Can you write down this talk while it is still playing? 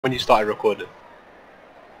when you started recording.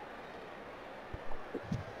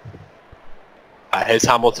 Here's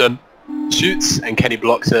Hamilton, shoots, and Kenny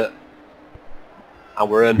blocks it. And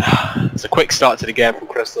we're in. It's a quick start to the game from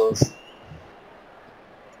Crystals.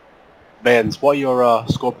 Vans, what are your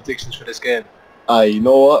score predictions for this game? You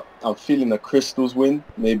know what? I'm feeling a Crystals win.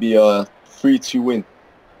 Maybe a 3-2 win.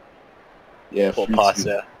 Yeah, 3-2.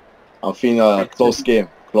 Yeah. I'm feeling a close game.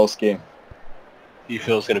 Close game. You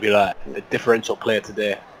feel it's going to be like a differential player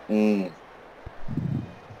today?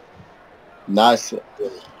 Nice.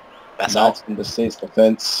 That's nice out. from the Saints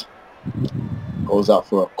defense. Goes out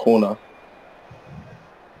for a corner.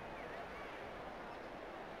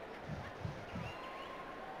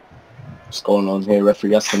 What's going on here?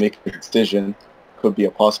 Referee has to make a decision. Could be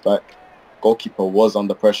a pass back. Goalkeeper was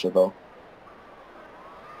under pressure though.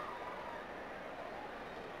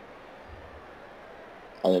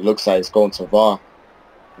 And it looks like it's going to VAR.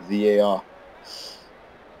 VAR.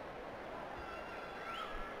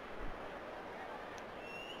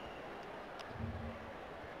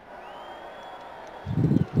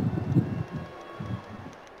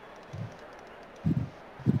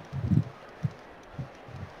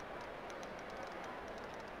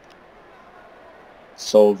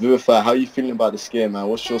 So, Vivify, how are you feeling about this game, man?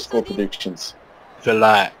 What's your score predictions? I feel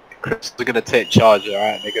like Crystals are going to take charge,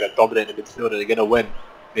 alright? They're going to dominate the midfield and they're going to win.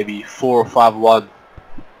 Maybe 4 or 5-1.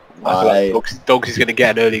 I feel like Dogs is going to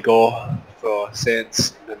get an early goal for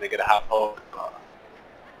Saints, and then they're going to have hope.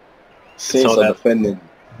 Saints are defending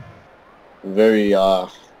very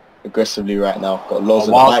aggressively right now. Got loads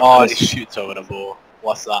of Wild he shoots over the ball.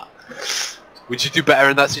 What's that? Would you do better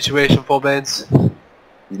in that situation for Baines?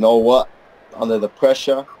 You know what? Under the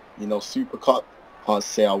pressure, you know, Super Cup, can't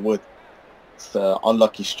say I would. It's an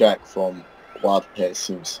unlucky strike from Wild here, it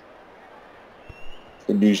seems.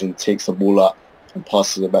 Illusion takes the ball up and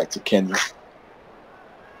passes it back to Kenny.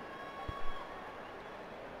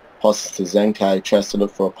 Passes to Zenkai, tries to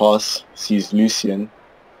look for a pass, sees Lucien.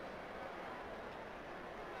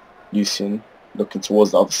 Lucien looking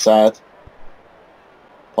towards the other side.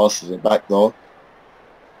 Passes it back though.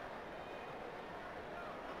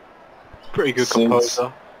 Pretty good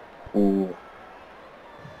composer. Ooh.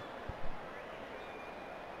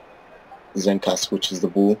 Zenkai switches the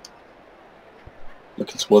ball.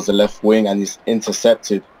 Looking towards the left wing and he's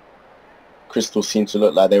intercepted. Crystals seem to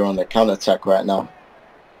look like they're on the counter-attack right now.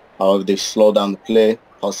 However, they slow down the play,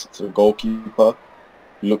 pass it to the goalkeeper.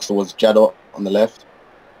 He looks towards Jadot on the left.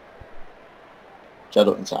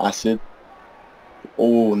 Jadot into Acid.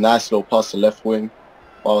 Oh, nice little pass to left wing.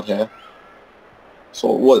 Wild hair. So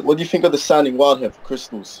what do you think of the signing Wild hair for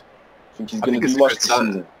Crystals? Think he's going to do much this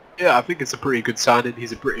season? Yeah, I think it's a pretty good signing.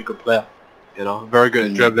 He's a pretty good player. You know, very good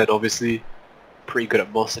at dribbling, obviously. Pretty good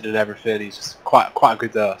at mussing and everything. He's just quite a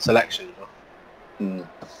good selection, you know.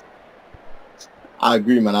 I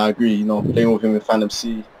agree, man. I agree. You know, playing with him in Phantom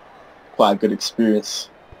C, quite a good experience.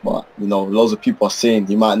 But, you know, loads of people are saying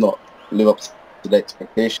he might not live up to the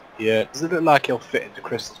expectation. Yeah, it doesn't look like he'll fit into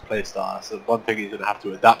Crystal's playstyle. So one thing he's going to have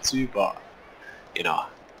to adapt to, but, you know,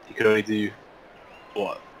 you can only do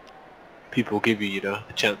what people give you, you know,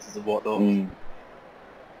 the chances and whatnot.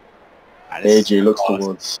 AJ looks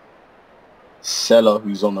towards Seller,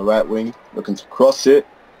 who's on the right wing, looking to cross it.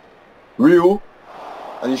 Real.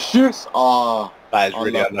 And he shoots. That is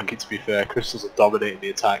really unlucky, to be fair. Crystals are dominating the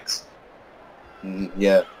attacks.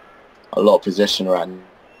 Yeah. A lot of possession right now.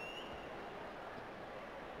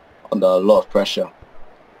 Under a lot of pressure.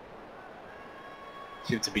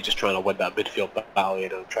 Seem to be just trying to win that midfield battle, you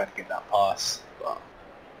know, trying to get that pass. But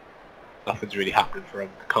nothing's really happening for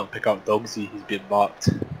him. Can't pick out Dogsy. He's been marked.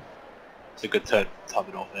 It's a good turn from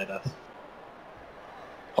Taminov there, that's.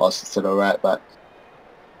 Passes to the right back.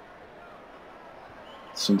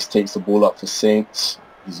 Sphinx takes the ball up for Saints.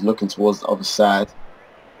 He's looking towards the other side.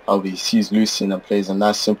 However, he sees Lucien and plays a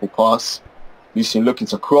nice simple pass. Lucien looking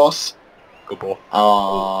to cross. Good ball.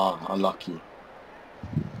 Unlucky.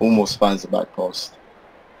 Almost finds the back post.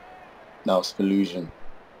 Now it's for Illusion.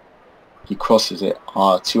 He crosses it.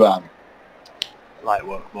 2-am. Light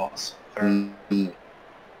work, boss.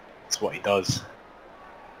 That's what he does.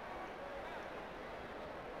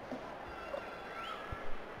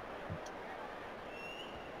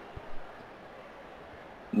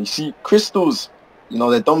 You see, Crystals, you know,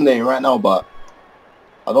 they're dominating right now, but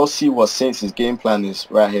I don't see what Saints' game plan is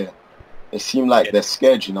right here. They seem like they're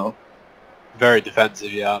scared, you know. Very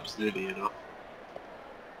defensive, yeah, absolutely, you know.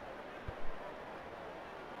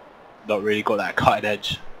 Not really got that cutting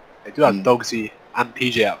edge. They do have Dogsy and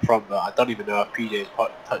PJ up front, but I don't even know if PJ's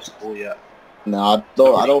touched the ball yet. No,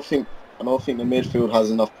 I don't think the midfield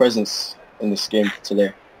has enough presence in this game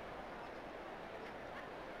today.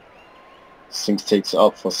 Sinks takes it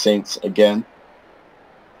up for Saints again.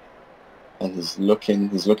 And he's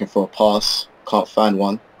looking for a pass. Can't find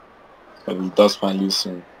one. But he does find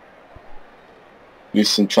Lucien.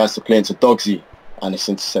 Lucien tries to play into Dogsy, and it's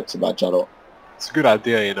intercepted by Jadot. It's a good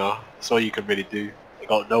idea, you know. That's all you can really do. They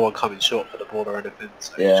got no one coming short for the ball or anything.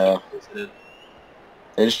 So yeah.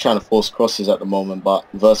 They're just trying to force crosses at the moment, but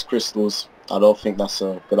versus Crystals, I don't think that's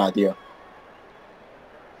a good idea.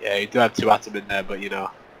 Yeah, you do have two at them in there, but you know,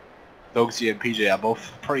 Dogsy and PJ are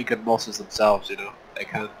both pretty good mosses themselves, you know. They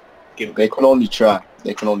can give. They can only try.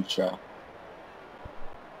 They can only try.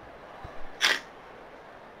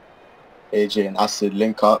 AJ and Acid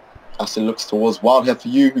link up. Acid looks towards Wildhair for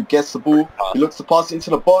you, who gets the ball. He looks to pass it into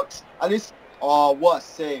the box, and it's what a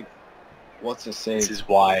save! What a save! This is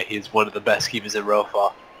why he's one of the best keepers in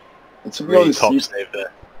ROFA. And to be honest, top save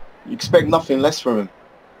there. You expect nothing less from him,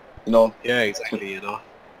 you know. Yeah, exactly. You know,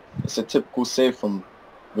 it's a typical save from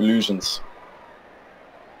Illusions.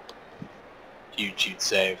 Huge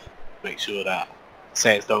save. Make sure that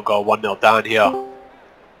Saints don't go 1-0 down here.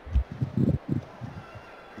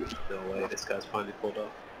 No way, this guy's finally pulled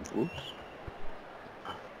up. Oops.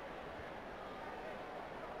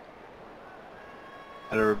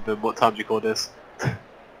 I don't remember, what time do you call this?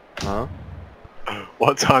 Huh?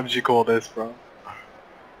 What time do you call this, bro?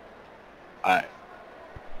 Alright.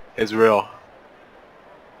 It's real.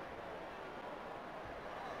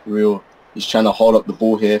 Real. He's trying to hold up the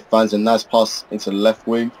ball here. Finds a nice pass into the left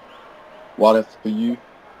wing. Wildhair for you.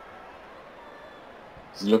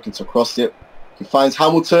 He's looking to cross it. He finds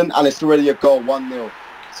Hamilton, and it's already a goal. 1-0.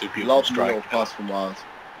 Lovely strike. Pass from Wild.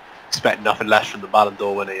 Expect nothing less from the Ballon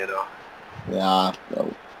d'Or winner, you know. Yeah,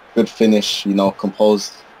 good finish, you know,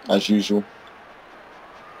 composed as usual.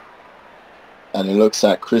 And it looks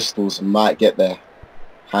like Crystals might get their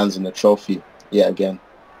hands on the trophy yet again.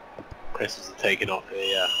 Crystals are taking off here,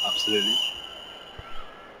 yeah, absolutely.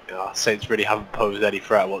 You know, Saints really haven't posed any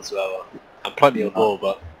threat whatsoever. And plenty of ball,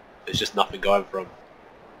 but there's just nothing going for them.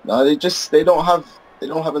 No, they don't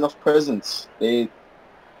have enough presence. They're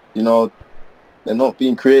not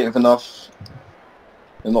being creative enough.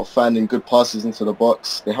 They're not finding good passes into the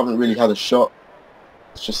box. They haven't really had a shot.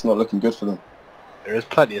 It's just not looking good for them. There is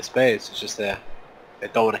plenty of space. It's just they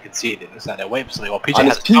don't want to concede it. It's like they're waiting for something. Well, PJ and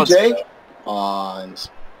has it's PJ. And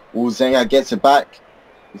Zenga gets it back.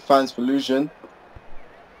 He finds Illusion,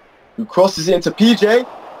 who crosses it into PJ.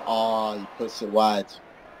 He puts it wide.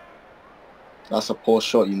 That's a poor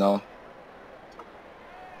shot, you know.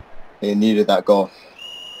 They needed that goal.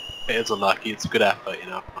 It is unlucky. It's a good effort, you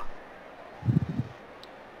know.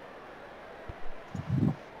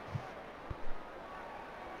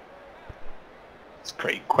 It's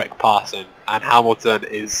pretty quick passing, and Hamilton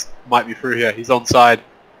might be through here. He's onside.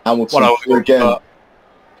 Hamilton again.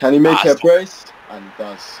 Can he make it a brace? And he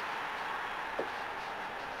does.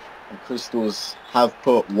 And Crystals have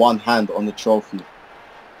put one hand on the trophy.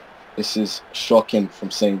 This is shocking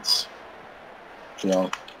from Saints. You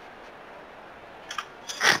know.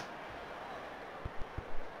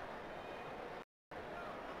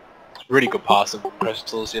 Really good passing from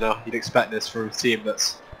Crystals, you know. You'd expect this from a team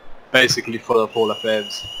that's basically full of Hall of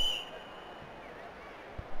Fames.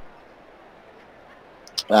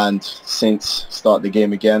 And Saints start the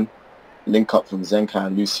game again. Link up from Zenka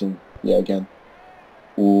and Lucien yet again.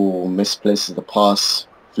 Ooh, misplaces the pass.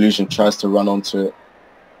 Illusion tries to run onto it.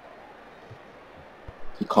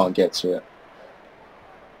 He can't get to it.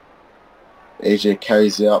 AJ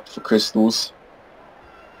carries it up for Crystals.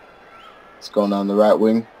 It's going down the right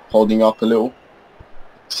wing, holding up a little.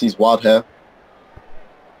 Sees Wildhair.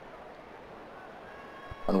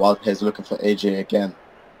 And Wildhair's looking for AJ again.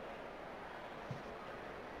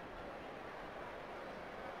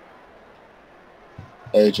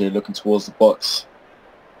 AJ looking towards the box.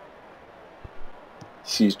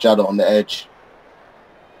 Sees Jadot on the edge.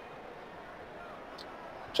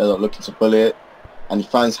 Jadot looking to bully it. And he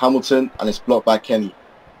finds Hamilton, and it's blocked by Kenny.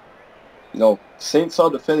 You know, Saints are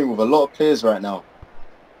defending with a lot of players right now.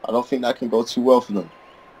 I don't think that can go too well for them.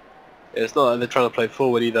 It's not like they're trying to play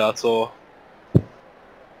forward either at all.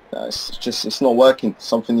 Yeah, it's not working.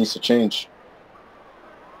 Something needs to change.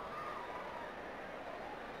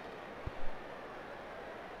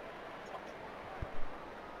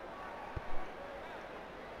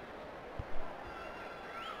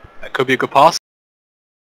 That could be a good pass.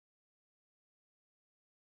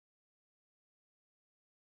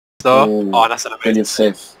 So, that's an amazing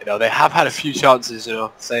save. You know, they have had a few chances, you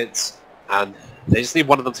know, Saints, and they just need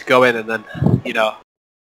one of them to go in, and then, you know,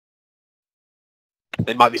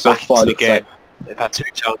 they might be back into the game. They've had two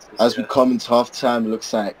chances. As we come into half time, it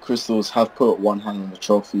looks like Crystals have put one hand on the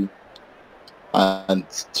trophy. And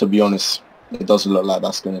to be honest, it doesn't look like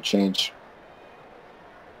that's going to change.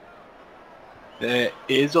 It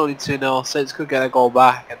is only 2-0. Saints could get a goal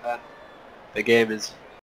back, and then the game is